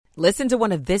Listen to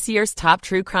one of this year's top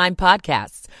true crime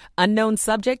podcasts. Unknown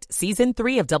Subject, Season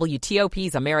 3 of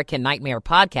WTOP's American Nightmare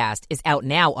podcast is out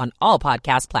now on all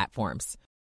podcast platforms.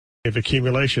 Of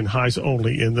accumulation, highs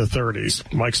only in the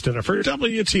 30s. Mike Stenner for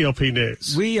WTOP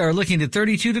News. We are looking at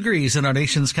 32 degrees in our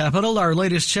nation's capital. Our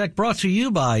latest check brought to you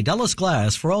by Dulles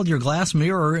Glass. For all your glass,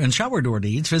 mirror, and shower door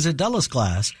needs, visit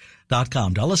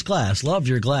DullesGlass.com. Dulles Glass, love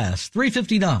your glass.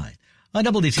 3:59 on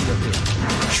WTOP.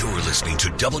 You're listening to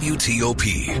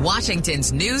WTOP,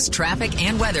 Washington's news, traffic,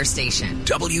 and weather station.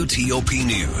 WTOP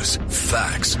News.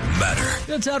 Facts matter.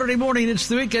 Good Saturday morning. It's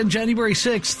the weekend, January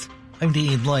 6th. I'm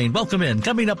Dean Lane. Welcome in.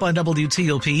 Coming up on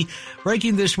WTOP,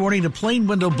 breaking this morning, a plane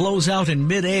window blows out in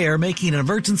midair, making an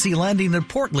emergency landing at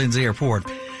Portland's airport.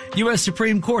 U.S.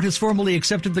 Supreme Court has formally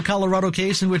accepted the Colorado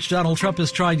case in which Donald Trump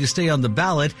is trying to stay on the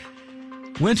ballot.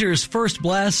 Winter's first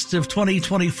blast of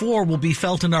 2024 will be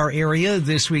felt in our area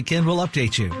this weekend. We'll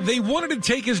update you. They wanted to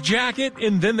take his jacket,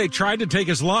 and then they tried to take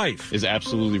his life. Is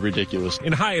absolutely ridiculous.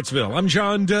 In Hyattsville, I'm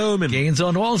John Doman. Gains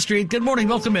on Wall Street. Good morning.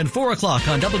 Welcome in. 4 o'clock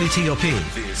on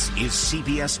WTOP. This is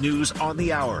CBS News on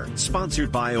the Hour,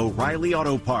 sponsored by O'Reilly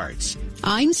Auto Parts.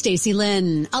 I'm Stacey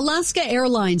Lynn. Alaska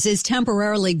Airlines is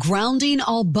temporarily grounding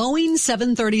all Boeing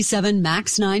 737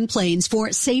 MAX 9 planes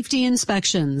for safety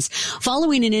inspections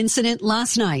following an incident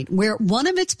last night where one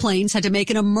of its planes had to make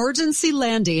an emergency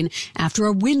landing after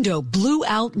a window blew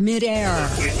out midair.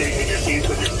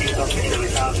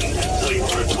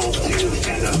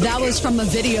 That was from a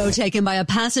video taken by a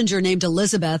passenger named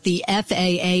Elizabeth. The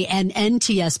FAA and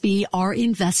NTSB are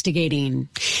investigating.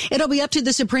 It'll be up to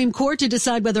the Supreme Court to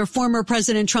decide whether former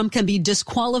President Trump can be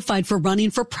disqualified for running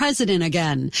for president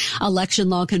again. Election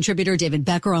law contributor David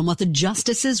Becker on what the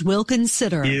justices will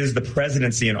consider. Is the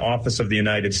presidency an office of the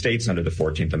United States under the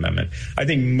 14th Amendment? I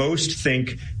think most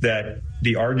think that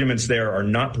the arguments there are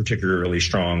not particularly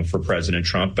strong for President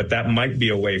Trump, but that might be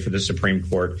a way for the Supreme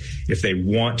Court, if they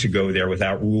want to go there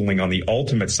without ruling on the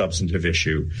ultimate substantive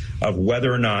issue of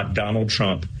whether or not Donald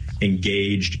Trump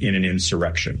engaged in an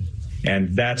insurrection.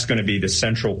 And that's going to be the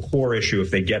central core issue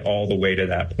if they get all the way to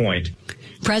that point.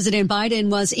 President Biden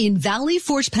was in Valley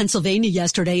Forge, Pennsylvania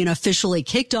yesterday and officially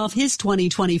kicked off his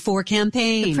 2024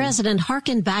 campaign. The president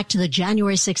hearkened back to the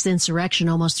January 6th insurrection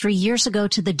almost 3 years ago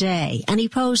to the day, and he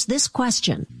posed this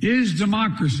question. Is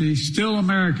democracy still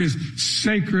America's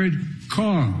sacred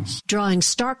cause? Drawing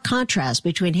stark contrast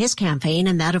between his campaign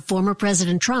and that of former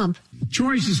President Trump. The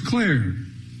choice is clear.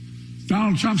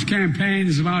 Donald Trump's campaign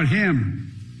is about him.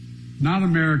 Not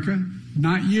America,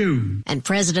 not you. And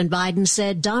President Biden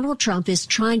said Donald Trump is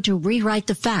trying to rewrite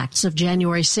the facts of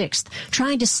January 6th,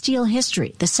 trying to steal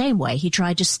history the same way he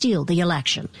tried to steal the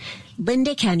election.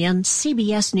 Linda Kenyon,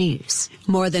 CBS News.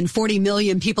 More than 40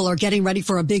 million people are getting ready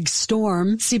for a big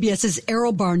storm. CBS's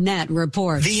Errol Barnett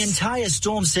reports. The entire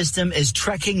storm system is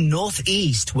trekking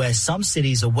northeast, where some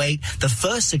cities await the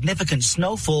first significant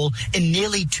snowfall in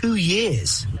nearly 2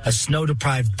 years. A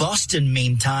snow-deprived Boston,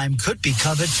 meantime, could be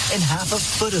covered in half a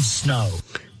foot of snow.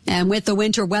 And with the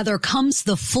winter weather comes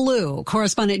the flu.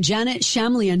 Correspondent Janet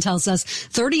Shamlian tells us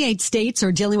 38 states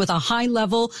are dealing with a high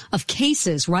level of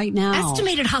cases right now.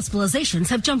 Estimated hospitalizations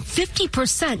have jumped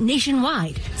 50%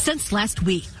 nationwide since last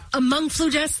week. Among flu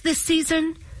deaths this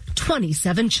season,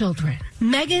 27 children.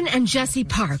 Megan and Jesse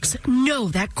Parks know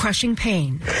that crushing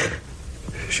pain.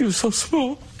 She was so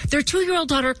small. Their 2-year-old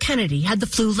daughter Kennedy had the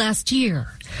flu last year.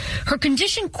 Her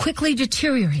condition quickly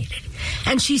deteriorated,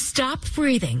 and she stopped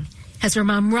breathing as her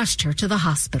mom rushed her to the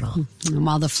hospital. And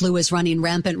while the flu is running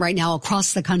rampant right now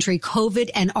across the country, COVID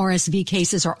and RSV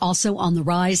cases are also on the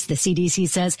rise. The CDC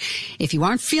says if you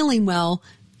aren't feeling well,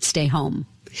 stay home.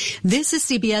 This is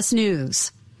CBS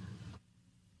News.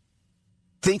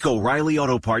 Think O'Reilly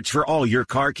Auto Parts for all your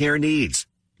car care needs.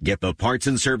 Get the parts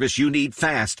and service you need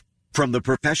fast from the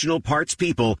professional parts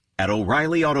people at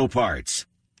O'Reilly Auto Parts.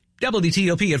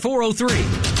 WTOP at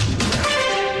 4:03.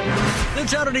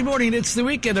 It's Saturday morning. It's the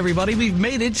weekend, everybody. We've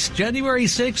made it. January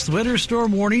 6th, winter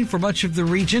storm warning for much of the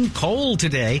region. Cold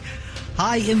today.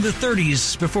 High in the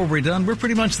 30s before we're done. We're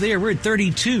pretty much there. We're at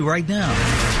 32 right now.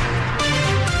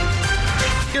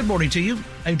 Good morning to you.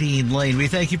 I'm Dean Lane. We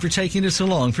thank you for taking us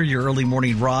along for your early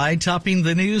morning ride. Topping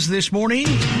the news this morning.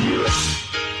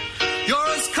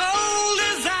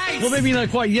 Well, maybe not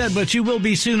quite yet, but you will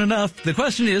be soon enough. The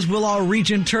question is, will our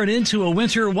region turn into a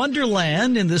winter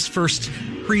wonderland in this first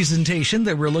presentation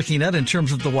that we're looking at in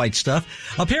terms of the white stuff?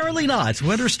 Apparently not.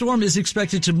 Winter storm is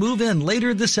expected to move in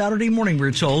later this Saturday morning,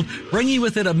 we're told, bringing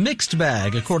with it a mixed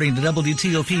bag, according to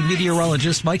WTOP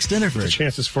meteorologist Mike Stiniford. The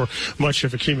chances for much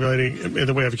of accumulating in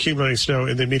the way of accumulating snow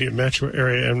in the immediate metro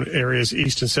area and areas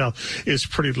east and south is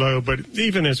pretty low. But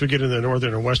even as we get into the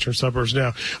northern and western suburbs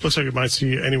now, looks like we might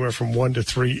see anywhere from 1 to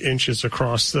 3 inches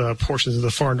across the portions of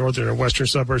the far northern and western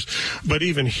suburbs. But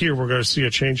even here, we're going to see a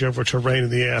changeover to rain in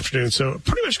the afternoon. So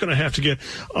pretty much going to have to get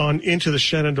on into the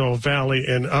Shenandoah Valley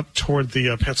and up toward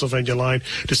the Pennsylvania line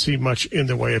to see much in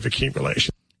the way of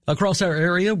accumulation. Across our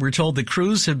area, we're told the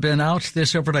crews have been out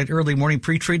this overnight early morning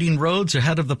pre-treating roads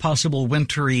ahead of the possible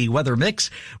wintry weather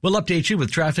mix. We'll update you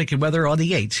with traffic and weather on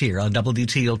the 8s here on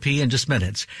WTOP in just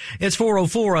minutes. It's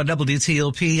 4:04 on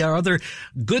WTOP. Our other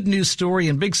good news story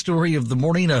and big story of the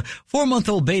morning, a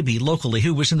 4-month-old baby locally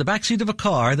who was in the backseat of a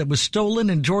car that was stolen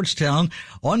in Georgetown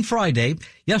on Friday,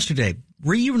 yesterday,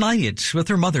 reunited with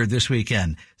her mother this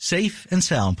weekend, safe and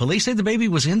sound. Police say the baby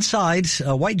was inside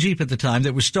a white Jeep at the time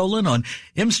that was stolen on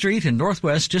M Street in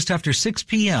Northwest just after 6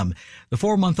 p.m. The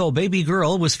 4-month-old baby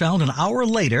girl was found an hour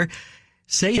later,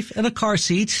 safe in a car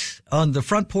seat on the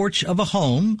front porch of a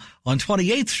home on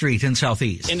 28th Street in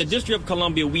Southeast. In the District of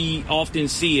Columbia, we often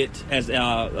see it as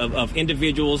of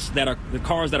individuals that are the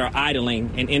cars that are idling,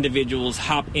 and individuals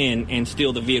hop in and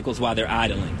steal the vehicles while they're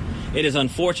idling. It is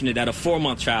unfortunate that a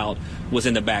 4-month child was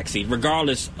in the backseat,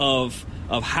 regardless of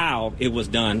how it was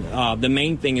done. The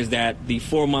main thing is that the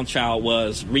 4-month child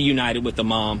was reunited with the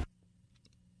mom.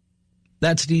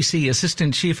 That's D.C.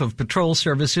 Assistant Chief of Patrol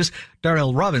Services,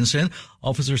 Darrell Robinson.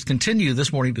 Officers continue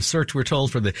this morning to search, we're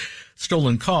told, for the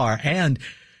stolen car and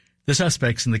the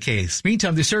suspects in the case.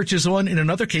 Meantime, the search is on in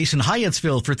another case in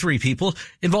Hyattsville for 3 people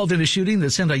involved in a shooting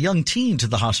that sent a young teen to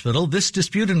the hospital. This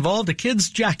dispute involved a kid's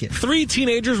jacket. 3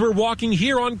 teenagers were walking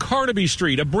here on Carnaby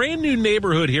Street, a brand new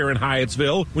neighborhood here in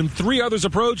Hyattsville, when 3 others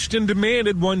approached and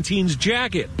demanded one teen's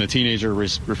jacket. The teenager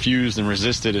refused and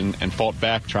resisted and fought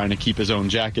back, trying to keep his own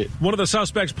jacket. One of the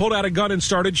suspects pulled out a gun and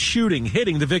started shooting,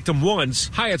 hitting the victim once.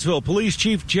 Hyattsville Police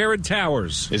Chief Jared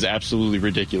Towers. Is absolutely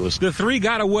ridiculous. The 3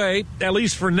 got away, at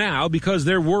least for now, because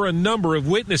there were a number of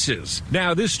witnesses.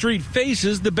 Now, this street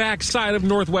faces the back side of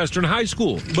Northwestern High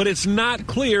School, but it's not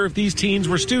clear if these teens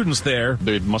were students there.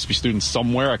 There must be students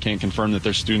somewhere. I can't confirm that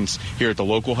there's students here at the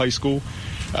local high school.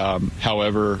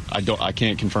 However, I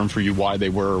can't confirm for you why they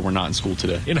were or were not in school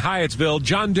today. In Hyattsville,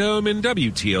 John Dome in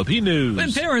WTOP News.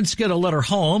 When parents get a letter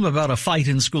home about a fight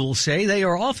in school, say, they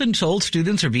are often told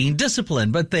students are being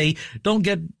disciplined, but they don't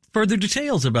get further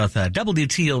details about that.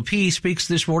 WTOP speaks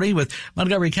this morning with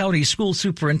Montgomery County School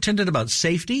Superintendent about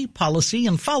safety, policy,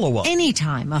 and follow-up.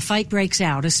 Anytime a fight breaks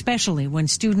out, especially when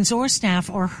students or staff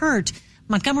are hurt,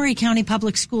 Montgomery County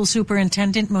Public School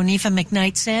Superintendent Monifa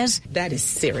McKnight says that is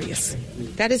serious.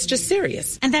 That is just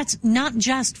serious. And that's not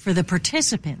just for the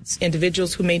participants.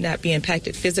 Individuals who may not be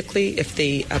impacted physically, if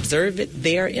they observe it,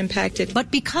 they are impacted.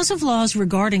 But because of laws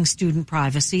regarding student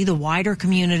privacy, the wider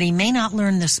community may not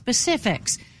learn the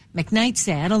specifics. McKnight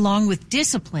said, along with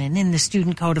discipline in the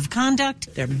Student Code of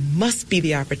Conduct, there must be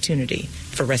the opportunity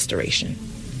for restoration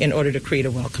in order to create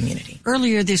a well community.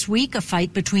 Earlier this week, a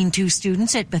fight between 2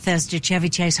 students at Bethesda Chevy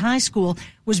Chase High School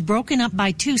was broken up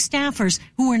by 2 staffers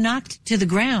who were knocked to the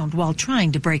ground while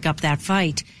trying to break up that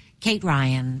fight. Kate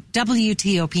Ryan,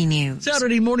 WTOP News.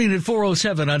 Saturday morning at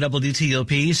 4:07 on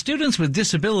WTOP, students with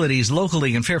disabilities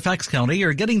locally in Fairfax County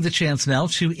are getting the chance now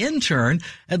to intern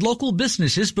at local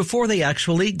businesses before they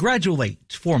actually graduate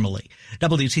formally.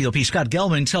 WTOP Scott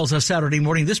Gelman tells us Saturday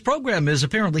morning this program is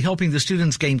apparently helping the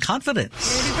students gain confidence.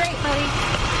 You're gonna do great, buddy.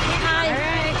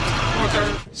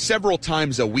 Several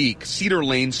times a week, Cedar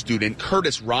Lane student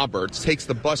Curtis Roberts takes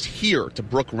the bus here to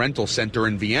Brook Rental Center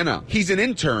in Vienna. He's an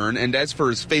intern, and as for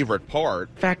his favorite part,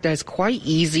 in fact, that's quite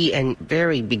easy and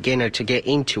very beginner to get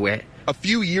into it. A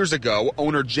few years ago,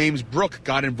 owner James Brook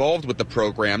got involved with the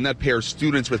program that pairs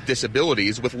students with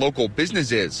disabilities with local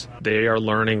businesses. They are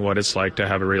learning what it's like to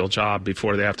have a real job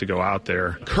before they have to go out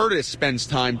there. Curtis spends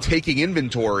time taking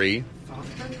inventory.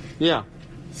 Yeah.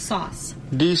 Sauce.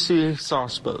 DC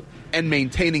sauce boat. And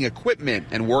maintaining equipment,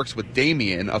 and works with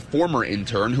Damien, a former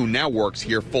intern who now works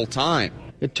here full-time.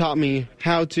 It taught me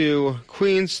how to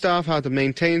clean stuff, how to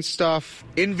maintain stuff.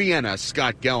 In Vienna,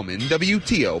 Scott Gelman,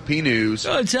 WTOP News.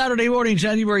 It's Saturday morning,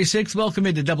 January 6th. Welcome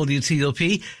into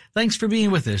WTOP. Thanks for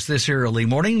being with us this early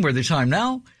morning, where the time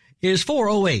now is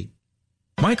 4:08.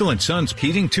 Michael & Son's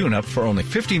heating tune-up for only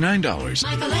 $59.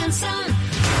 Michael & Son.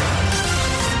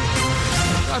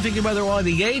 Traffic and weather on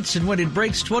the 8s, and when it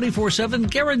breaks 24/7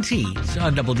 guaranteed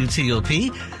on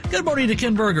WTOP. Good morning to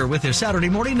Ken Berger with his Saturday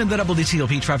morning in the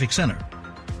WTOP Traffic Center.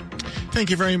 Thank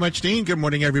you very much, Dean. Good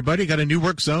morning, everybody. Got a new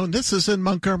work zone. This is in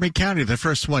Montgomery County, the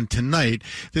first one tonight.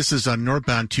 This is on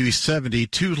northbound 270.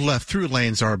 Two left-through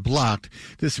lanes are blocked.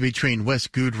 This is between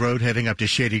West Good Road heading up to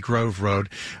Shady Grove Road.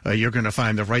 You're going to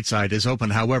find the right side is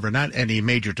open. However, not any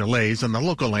major delays, and the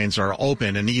local lanes are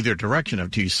open in either direction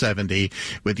of 270,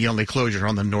 with the only closure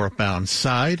on the northbound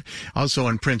side. Also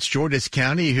in Prince George's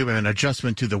County, you have an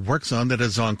adjustment to the work zone that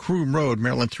is on Croom Road,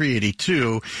 Maryland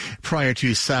 382, prior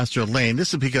to Sasser Lane.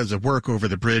 This is because of work over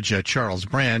the bridge at Charles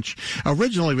Branch.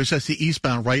 Originally, it was just the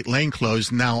eastbound right lane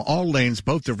closed. Now all lanes,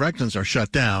 both directions, are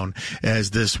shut down as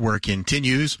this work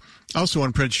continues. Also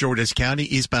in Prince George's County,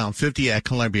 eastbound 50 at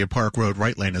Columbia Park Road,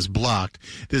 right lane is blocked.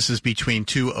 This is between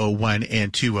 201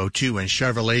 and 202 in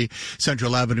Cheverly.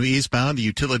 Central Avenue eastbound, the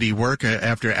utility work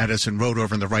after Addison Road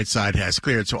over on the right side has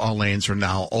cleared, so all lanes are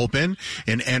now open.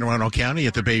 In Anne Arundel County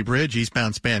at the Bay Bridge,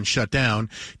 eastbound span shut down.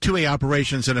 Two-way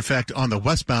operations in effect on the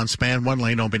westbound span, one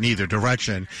lane open either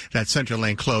direction. That center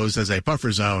lane closed as a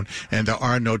buffer zone, and there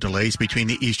are no delays between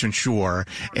the eastern shore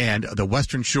and the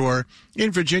western shore.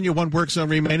 In Virginia, one work zone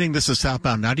remaining. This is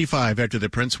southbound 95 after the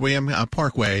Prince William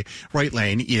Parkway. Right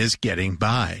lane is getting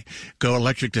by. Go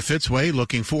electric to Fitzway.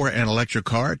 Looking for an electric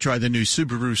car? Try the new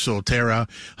Subaru Solterra,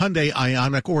 Hyundai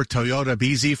Ioniq, or Toyota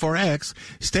BZ4X.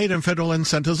 State and federal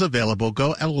incentives available.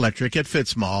 Go electric at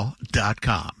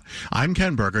fitzmall.com. I'm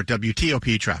Ken Berger,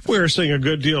 WTOP Traffic. We're seeing a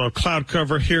good deal of cloud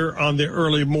cover here on the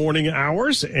early morning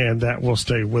hours, and that will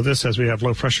stay with us as we have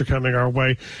low pressure coming our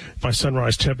way. By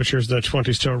sunrise, temperatures in the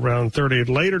 20s to around 30.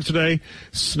 Later today,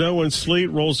 snow and sleet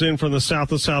rolls in from the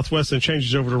south and southwest and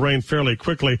changes over to rain fairly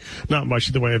quickly. Not much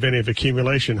in the way of any of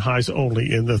accumulation. Highs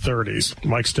only in the 30s.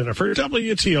 Mike Stenner for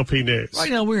WTOP News. Right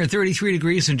now we're at 33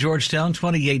 degrees in Georgetown,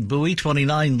 28 Bowie,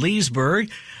 29 Leesburg.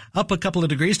 Up a couple of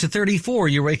degrees to 34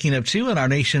 you're waking up to in our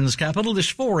nation's capital this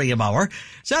 4 a.m. hour.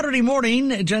 Saturday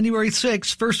morning, January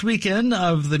 6th, first weekend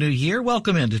of the new year.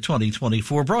 Welcome into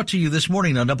 2024. Brought to you this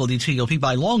morning on WTOP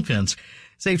by Long Fence.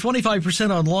 Save 25%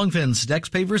 on Long Fence decks,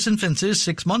 pavers, and fences.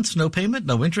 6 months, no payment,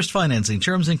 no interest financing.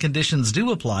 Terms and conditions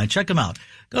do apply. Check them out.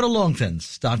 Go to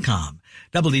longfence.com.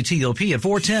 WTOP at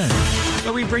 4:10,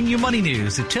 where we bring you money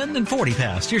news at 10 and 40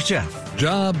 past. Here's Jeff.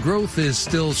 Job growth is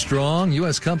still strong.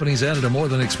 U.S. companies added a more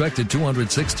than expected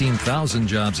 216,000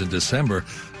 jobs in December.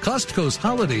 Costco's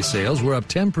holiday sales were up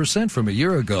 10% from a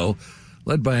year ago,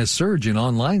 led by a surge in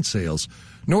online sales.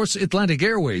 North Atlantic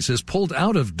Airways has pulled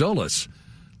out of Dulles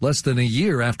less than a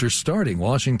year after starting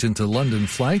Washington to London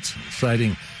flights,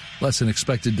 citing less than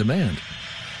expected demand.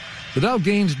 The Dow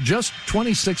gained just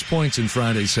 26 points in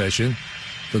Friday's session.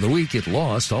 For the week, it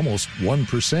lost almost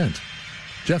 1%.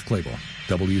 Jeff Claiborne,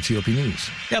 WTOP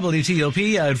News.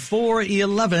 WTOP at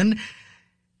 4:11.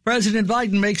 President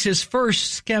Biden makes his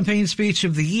first campaign speech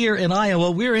of the year in Iowa.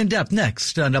 We're in depth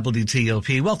next on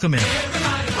WTOP. Welcome in.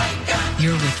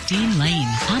 You're with Dean Lane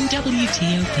on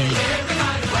WTOP.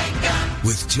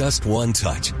 With just one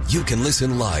touch, you can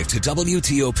listen live to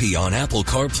WTOP on Apple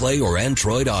CarPlay or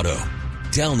Android Auto.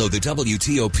 Download the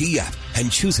WTOP app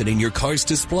and choose it in your car's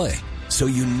display, so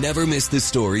you never miss the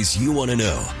stories you want to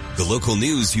know, the local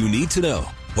news you need to know,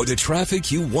 or the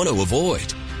traffic you want to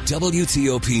avoid.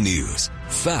 WTOP News.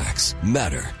 Facts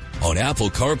matter. On Apple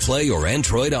CarPlay or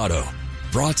Android Auto.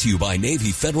 Brought to you by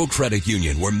Navy Federal Credit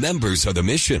Union, where members are the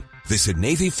mission. Visit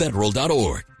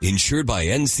NavyFederal.org. Insured by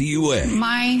NCUA.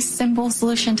 My simple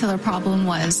solution to the problem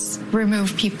was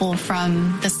remove people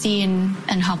from the scene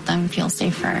and help them feel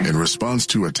safer. In response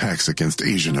to attacks against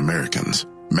Asian Americans,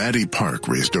 Maddie Park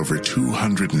raised over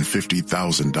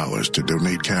 $250,000 to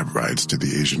donate cab rides to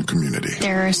the Asian community.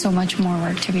 There is so much more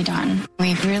work to be done.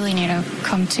 We really need to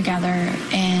come together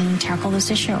and tackle this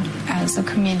issue as a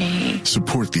community.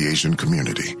 Support the Asian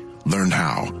community. Learn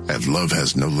how at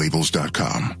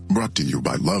lovehasnolabels.com. Brought to you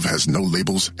by Love Has No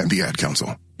Labels and the Ad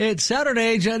Council. It's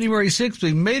Saturday, January 6th.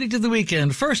 We made it to the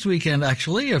weekend, first weekend,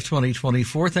 actually, of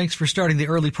 2024. Thanks for starting the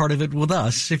early part of it with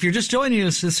us. If you're just joining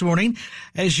us this morning,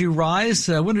 as you rise,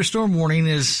 winter storm warning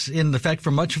is in effect for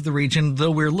much of the region,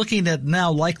 though we're looking at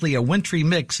now likely a wintry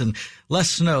mix and less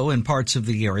snow in parts of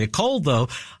the area. Cold, though,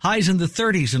 highs in the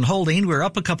 30s and holding. We're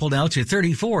up a couple now to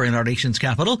 34 in our nation's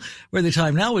capital, where the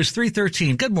time now is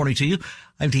 3:13. Good morning to you.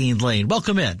 I'm Dean Lane.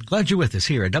 Welcome in. Glad you're with us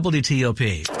here at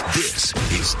WTOP. This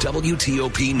is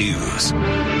WTOP News.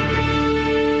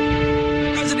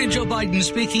 President Joe Biden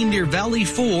speaking near Valley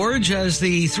Forge as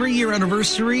the 3-year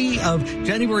anniversary of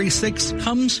January 6th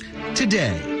comes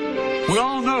today. We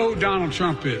all know who Donald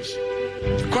Trump is.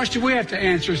 The question we have to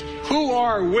answer is, who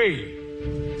are we?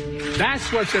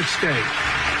 That's what's at stake.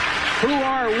 Who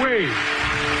are we?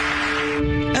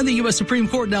 And the U.S. Supreme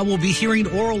Court now will be hearing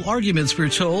oral arguments, we're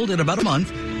told, in about a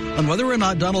month on whether or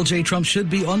not Donald J. Trump should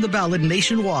be on the ballot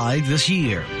nationwide this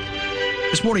year.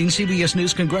 This morning, CBS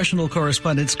News congressional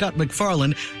correspondent Scott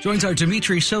McFarland joins our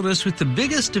Dimitri Sotis with the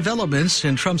biggest developments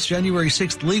in Trump's January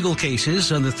 6th legal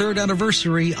cases on the third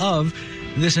anniversary of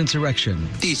this insurrection.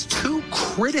 These two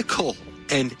critical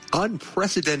and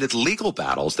unprecedented legal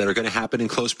battles that are going to happen in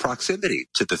close proximity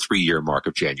to the 3-year mark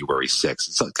of January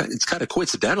 6th. It's kind of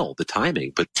coincidental, the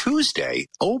timing. But Tuesday,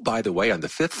 by the way, on the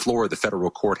 5th floor of the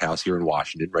federal courthouse here in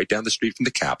Washington, right down the street from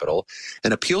the Capitol,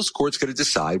 an appeals court's going to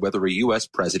decide whether a U.S.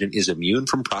 president is immune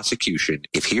from prosecution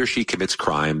if he or she commits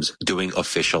crimes doing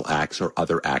official acts or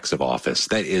other acts of office.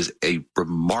 That is a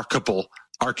remarkable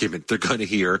argument they're going to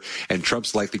hear, and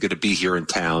Trump's likely going to be here in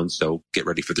town, so get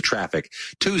ready for the traffic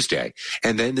Tuesday.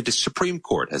 And then the Supreme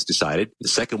Court has decided the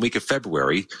second week of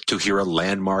February to hear a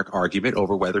landmark argument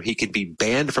over whether he can be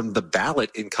banned from the ballot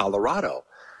in Colorado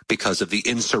because of the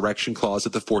insurrection clause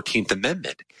of the 14th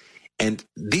Amendment. And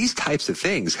these types of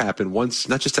things happen once,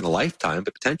 not just in a lifetime,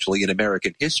 but potentially in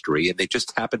American history. And they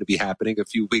just happen to be happening a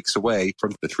few weeks away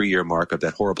from the 3-year mark of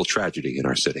that horrible tragedy in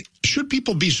our city. Should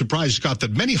people be surprised, Scott,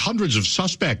 that many hundreds of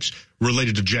suspects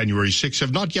related to January 6th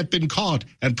have not yet been caught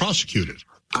and prosecuted?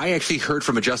 I actually heard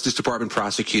from a Justice Department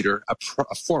prosecutor,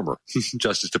 a former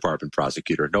Justice Department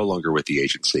prosecutor, no longer with the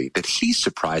agency, that he's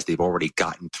surprised they've already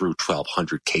gotten through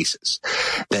 1,200 cases,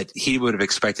 that he would have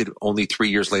expected only 3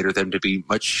 years later them to be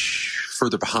much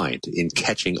further behind in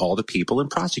catching all the people and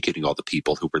prosecuting all the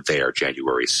people who were there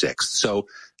January 6th. So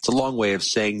it's a long way of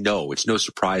saying no. It's no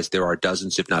surprise there are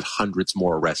dozens, if not hundreds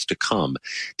more arrests to come.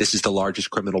 This is the largest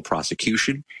criminal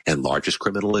prosecution and largest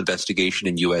criminal investigation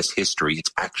in U.S. history. It's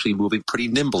actually moving pretty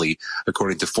nimbly,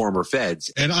 according to former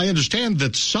feds. And I understand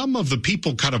that some of the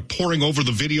people kind of poring over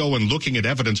the video and looking at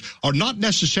evidence are not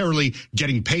necessarily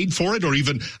getting paid for it or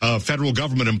even federal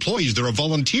government employees. There are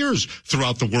volunteers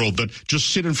throughout the world that just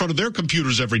sit in front of their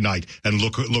computers every night and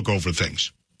look over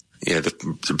things. Yeah,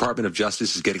 the Department of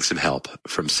Justice is getting some help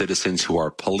from citizens who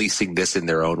are policing this in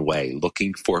their own way,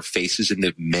 looking for faces in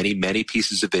the many, many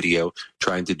pieces of video,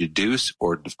 trying to deduce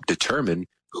or determine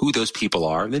who those people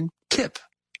are, and then tip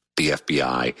the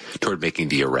FBI toward making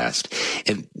the arrest.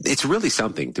 And it's really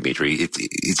something, Dimitri.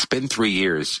 It's been 3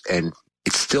 years, and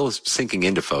it's still sinking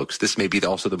into folks. This may be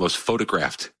also the most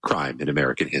photographed crime in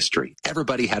American history.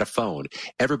 Everybody had a phone.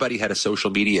 Everybody had a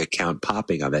social media account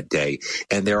popping on that day.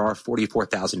 And there are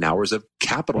 44,000 hours of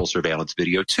Capitol surveillance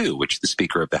video, too, which the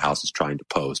Speaker of the House is trying to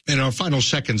post. In our final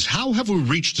seconds, how have we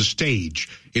reached a stage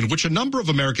in which a number of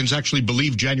Americans actually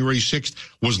believe January 6th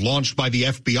was launched by the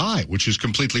FBI, which is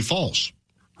completely false?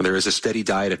 There is a steady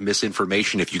diet of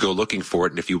misinformation if you go looking for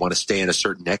it, and if you want to stay in a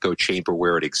certain echo chamber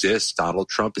where it exists. Donald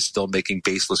Trump is still making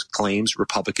baseless claims.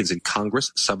 Republicans in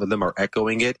Congress, some of them are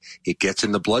echoing it. It gets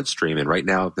in the bloodstream, and right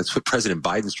now that's what President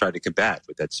Biden's trying to combat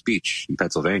with that speech in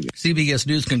Pennsylvania. CBS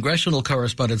News congressional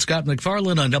correspondent Scott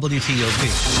McFarland on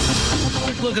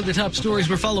WTOP. Look at the top stories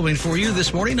we're following for you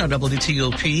this morning on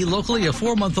WTOP. Locally, a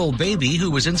 4-month-old baby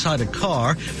who was inside a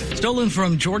car stolen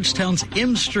from Georgetown's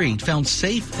M Street found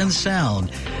safe and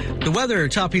sound. The weather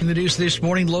topping the news this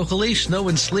morning locally. Snow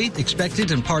and sleet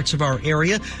expected in parts of our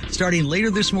area starting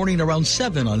later this morning around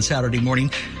 7 on Saturday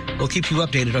morning. We'll keep you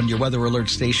updated on your weather alert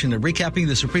station. And recapping,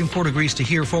 the Supreme Court agrees to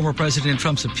hear former President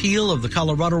Trump's appeal of the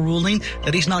Colorado ruling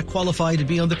that he's not qualified to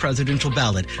be on the presidential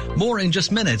ballot. More in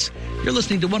just minutes. You're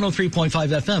listening to 103.5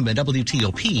 FM at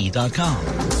WTOP.com.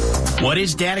 What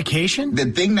is dedication? The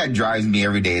thing that drives me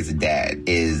every day as a dad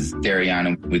is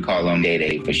Dariana. We call him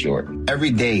Day for short.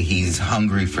 Every day he's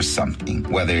hungry for something,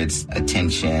 whether it's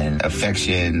attention,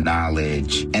 affection,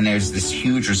 knowledge. And there's this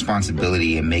huge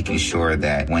responsibility in making sure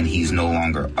that when he's no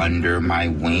longer under my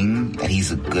wing, that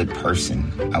he's a good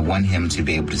person. I want him to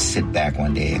be able to sit back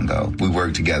one day and go, we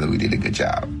worked together, we did a good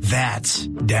job. That's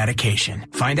dedication.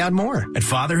 Find out more at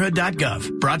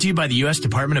fatherhood.gov. Brought to you by the U.S.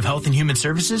 Department of Health and Human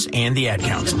Services and the Ad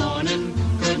Council.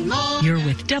 You're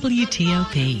with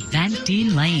WTOP, Van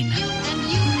Dean Lane.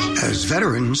 As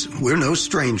veterans, we're no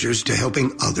strangers to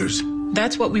helping others.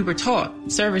 That's what we were taught,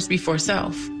 service before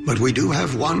self. But we do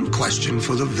have one question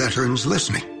for the veterans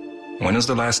listening. When was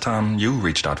the last time you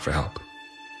reached out for help?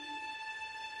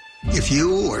 If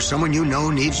you or someone you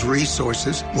know needs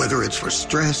resources, whether it's for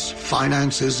stress,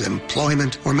 finances,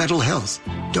 employment, or mental health,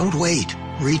 don't wait.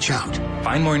 Reach out.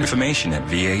 Find more information at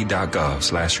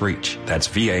va.gov/reach. That's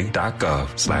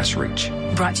va.gov/reach.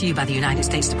 Brought to you by the United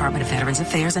States Department of Veterans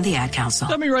Affairs and the Ad Council.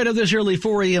 Coming right up this early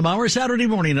 4 a.m. hour, Saturday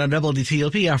morning on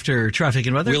WTOP after traffic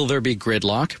and weather. Will there be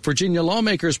gridlock? Virginia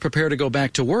lawmakers prepare to go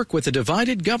back to work with a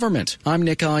divided government. I'm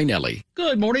Nick Einelli.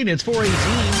 Good morning. It's 4:18.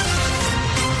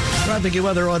 Traffic and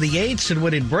weather on the 8s, and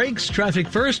when it breaks, traffic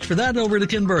first. For that, over to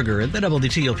Ken Berger at the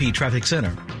WTOP Traffic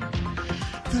Center.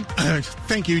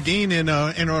 Thank you, Dean. In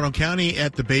Anne Arundel County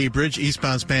at the Bay Bridge,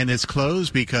 eastbound span is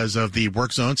closed because of the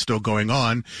work zone still going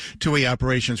on. Two-way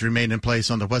operations remain in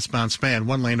place on the westbound span.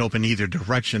 One lane open either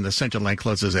direction. The central lane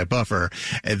closes at buffer.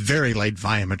 A very light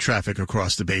volume of traffic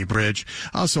across the Bay Bridge.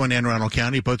 Also in Anne Arundel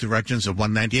County, both directions of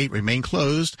 198 remain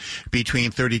closed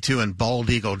between 32 and Bald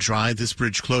Eagle Drive. This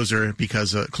bridge closed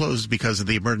because of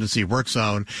the emergency work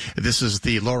zone. This is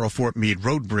the Laurel Fort Meade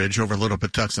Road Bridge over Little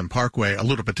Patuxent Parkway,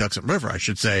 Little Patuxent River, I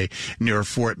should say, near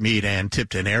Fort Meade and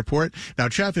Tipton Airport. Now,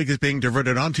 traffic is being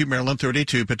diverted onto Maryland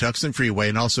 32, Patuxent Freeway,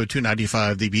 and also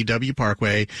 295, the BW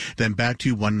Parkway, then back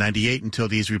to 198 until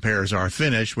these repairs are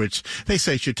finished, which they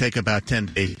say should take about 10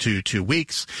 days to 2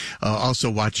 weeks. Also,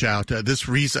 watch out.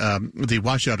 The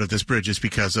washout of this bridge is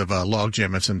because of a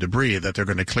logjam of some debris that they're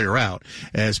going to clear out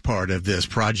as part of this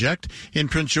project. In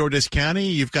Prince George's County,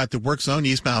 you've got the work zone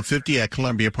eastbound 50 at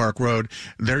Columbia Park Road.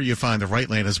 There you find the right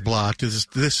lane is blocked.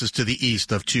 This is to the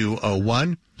east of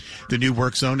 201. The new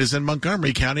work zone is in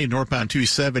Montgomery County, northbound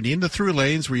 270, in the through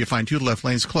lanes where you find two left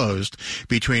lanes closed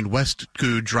between West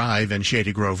Good Drive and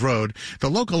Shady Grove Road. The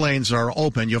local lanes are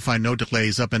open. You'll find no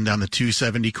delays up and down the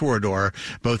 270 corridor,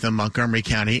 both in Montgomery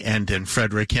County and in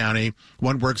Frederick County.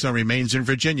 One work zone remains in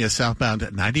Virginia, southbound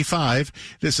at 95.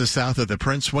 This is south of the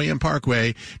Prince William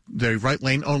Parkway. The right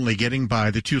lane only getting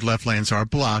by. The two left lanes are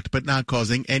blocked, but not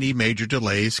causing any major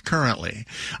delays currently.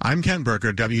 I'm Ken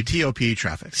Berger, WTOP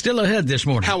Traffic. Still ahead this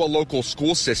morning. How a local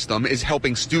school system is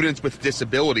helping students with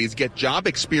disabilities get job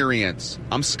experience.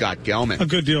 I'm Scott Gelman. A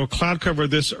good deal of cloud cover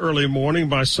this early morning.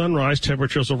 By sunrise,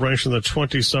 temperatures will range from the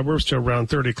 20 suburbs to around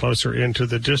 30 closer into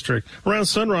the district. Around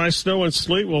sunrise, snow and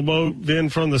sleet will move in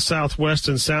from the southwest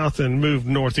and south and move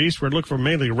northeastward. Look for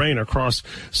mainly rain across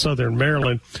southern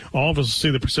Maryland. All of us will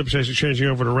see the precipitation changing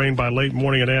over to rain by late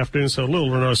morning and afternoon, so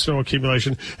little or no snow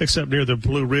accumulation except near the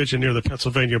Blue Ridge and near the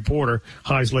Pennsylvania border.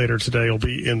 Highs later today will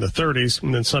be in the 30s.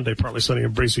 And then Sunday, partly sunny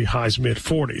and breezy, highs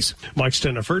mid-40s. Mike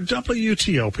Steniford,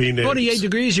 WTOP News. 48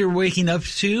 degrees you're waking up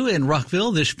to in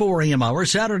Rockville this 4 a.m. hour.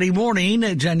 Saturday morning,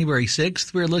 January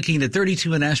 6th, we're looking at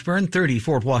 32 in Ashburn, 30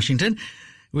 Fort Washington.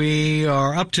 We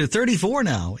are up to 34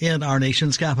 now in our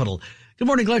nation's capital. Good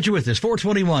morning, glad you're with us.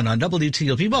 421 on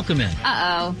WTOP. Welcome in.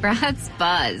 Uh-oh, Brad's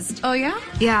buzzed. Oh, yeah?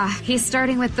 Yeah, he's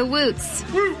starting with the woots.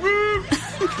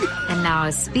 And now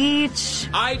a speech.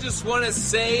 I just want to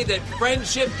say that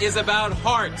friendship is about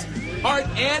heart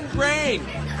and brain.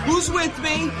 Who's with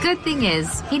me? Good thing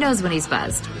is, he knows when he's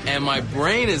buzzed. And my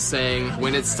brain is saying,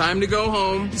 when it's time to go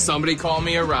home, somebody call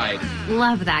me a ride.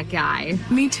 Love that guy.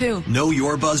 Me too. Know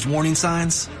your buzzed warning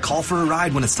signs? Call for a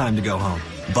ride when it's time to go home.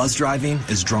 Buzz driving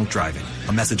is drunk driving.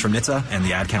 A message from NHTSA and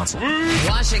the Ad Council.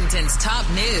 Washington's top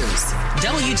news.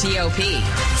 WTOP.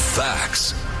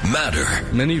 Facts matter.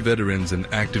 Many veterans in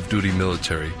active duty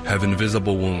military have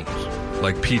invisible wounds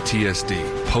like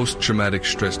PTSD, post-traumatic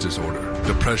stress disorder,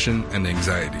 depression, and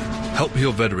anxiety. Help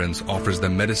Heal Veterans offers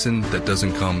them medicine that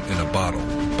doesn't come in a bottle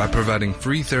by providing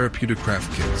free therapeutic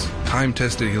craft kits,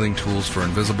 time-tested healing tools for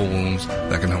invisible wounds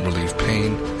that can help relieve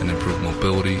pain and improve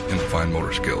mobility and fine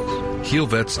motor skills.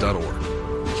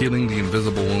 HealVets.org. Healing the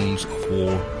invisible wounds of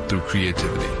war through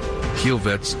creativity.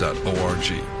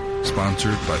 HealVets.org.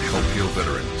 Sponsored by Help Heal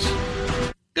Veterans.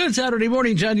 Good Saturday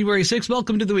morning, January 6th.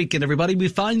 Welcome to the weekend, everybody. We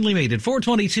finally made it.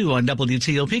 422 on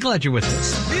WTOP. Glad you're with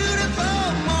us.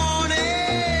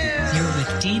 You're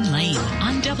with Dean Lane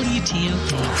on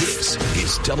WTOP. This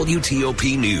is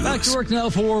WTOP News. Back to work now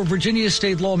for Virginia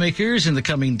state lawmakers in the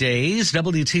coming days.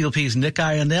 WTOP's Nick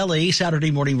Ionelli,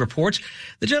 Saturday morning reports.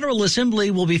 The General Assembly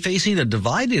will be facing a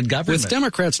divided government. With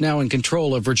Democrats now in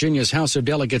control of Virginia's House of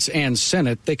Delegates and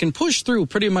Senate, they can push through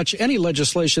pretty much any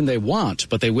legislation they want,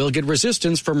 but they will get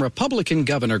resistance from Republican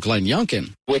Governor Glenn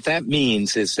Youngkin. What that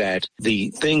means is that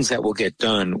the things that will get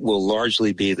done will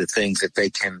largely be the things that they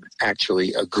can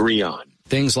actually agree on.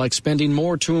 Things like spending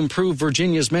more to improve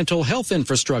Virginia's mental health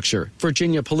infrastructure.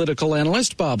 Virginia political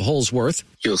analyst Bob Holsworth.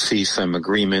 You'll see some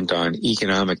agreement on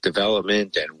economic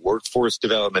development and workforce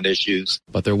development issues.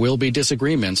 But there will be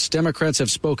disagreements. Democrats have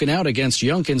spoken out against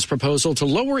Youngkin's proposal to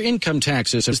lower income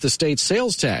taxes as the state's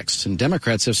sales tax. And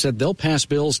Democrats have said they'll pass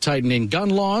bills tightening gun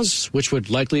laws, which would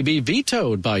likely be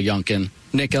vetoed by Youngkin.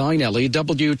 Nick Ionelli,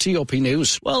 WTOP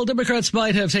News. Well, Democrats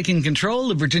might have taken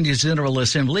control of Virginia's General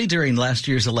Assembly during last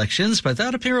year's elections, but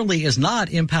that apparently is not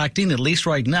impacting, at least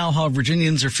right now, how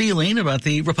Virginians are feeling about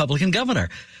the Republican governor.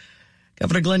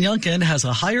 Governor Glenn Youngkin has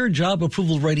a higher job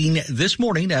approval rating this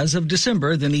morning as of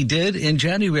December than he did in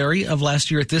January of last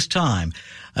year at this time.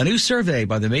 A new survey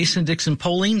by the Mason-Dixon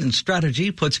Polling and Strategy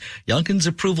puts Youngkin's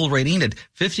approval rating at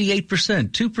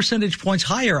 58%, 2 percentage points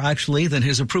higher, actually, than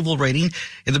his approval rating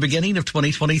in the beginning of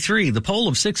 2023. The poll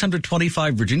of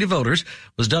 625 Virginia voters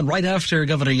was done right after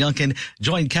Governor Youngkin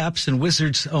joined Caps and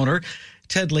Wizards owner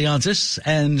Ted Leonsis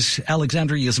and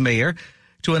Alexandria's mayor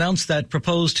to announce that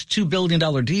proposed $2 billion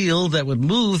deal that would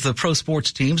move the pro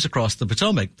sports teams across the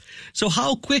Potomac. So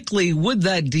how quickly would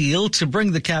that deal to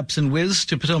bring the Caps and Wiz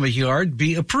to Potomac Yard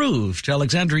be approved?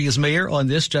 Alexandria's mayor on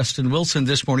this, Justin Wilson,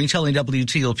 this morning telling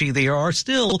WTOP there are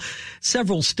still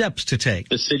several steps to take.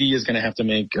 The city is going to have to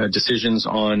make decisions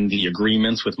on the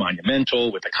agreements with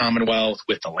Monumental, with the Commonwealth,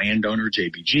 with the landowner,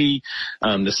 JBG.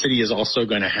 The city is also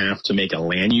going to have to make a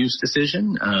land use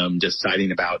decision,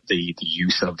 deciding about the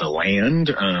use of the land.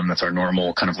 That's our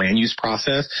normal kind of land use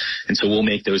process. And so we'll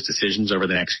make those decisions over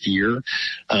the next year.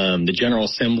 The General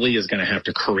Assembly is going to have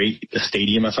to create the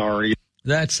stadium authority.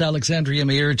 That's Alexandria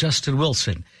Mayor Justin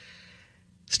Wilson.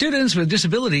 Students with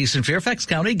disabilities in Fairfax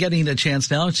County getting a chance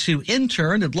now to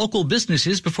intern at local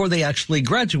businesses before they actually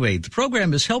graduate. The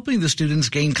program is helping the students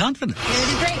gain confidence. You're going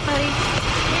to do great, buddy.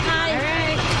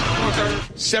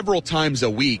 Several times a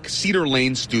week, Cedar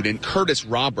Lane student Curtis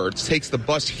Roberts takes the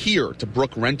bus here to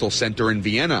Brook Rental Center in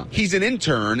Vienna. He's an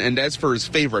intern, and as for his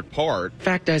favorite part, in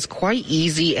fact, it's quite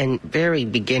easy and very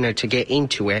beginner to get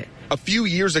into it. A few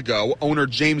years ago, owner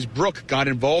James Brook got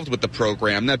involved with the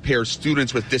program that pairs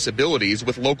students with disabilities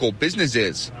with local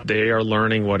businesses. They are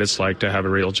learning what it's like to have a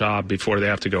real job before they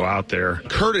have to go out there.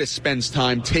 Curtis spends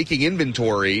time taking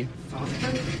inventory.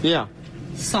 Yeah.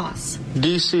 Sauce.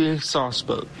 DC sauce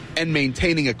boat. And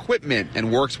maintaining equipment,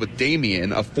 and works with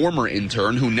Damien, a former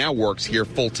intern who now works here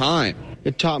full-time.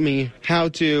 It taught me how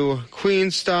to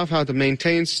clean stuff, how to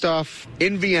maintain stuff.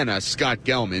 In Vienna, Scott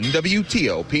Gelman,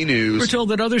 WTOP News. We're told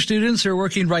that other students are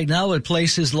working right now at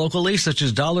places locally such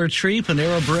as Dollar Tree,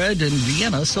 Panera Bread, and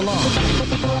Vienna Salon.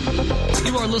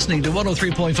 You are listening to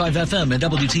 103.5 FM at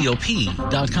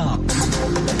WTOP.com.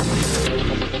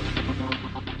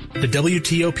 The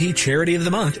WTOP Charity of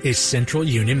the Month is Central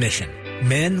Union Mission.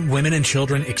 Men, women, and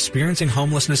children experiencing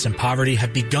homelessness and poverty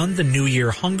have begun the new year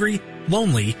hungry,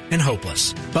 lonely, and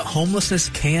hopeless. But homelessness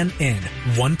can end,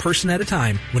 one person at a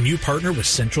time, when you partner with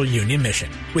Central Union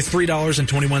Mission. With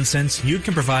 $3.21, you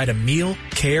can provide a meal,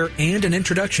 care, and an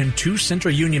introduction to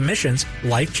Central Union Mission's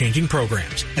life-changing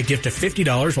programs. A gift of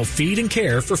 $50 will feed and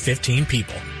care for 15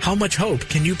 people. How much hope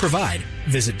can you provide?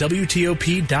 Visit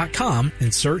WTOP.com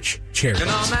and search charities. And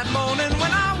on that morning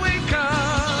when I wake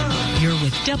up, you're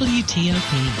with WTOP.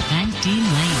 Thank Dean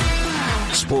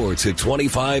Lane. Sports at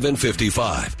 25 and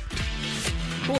 55.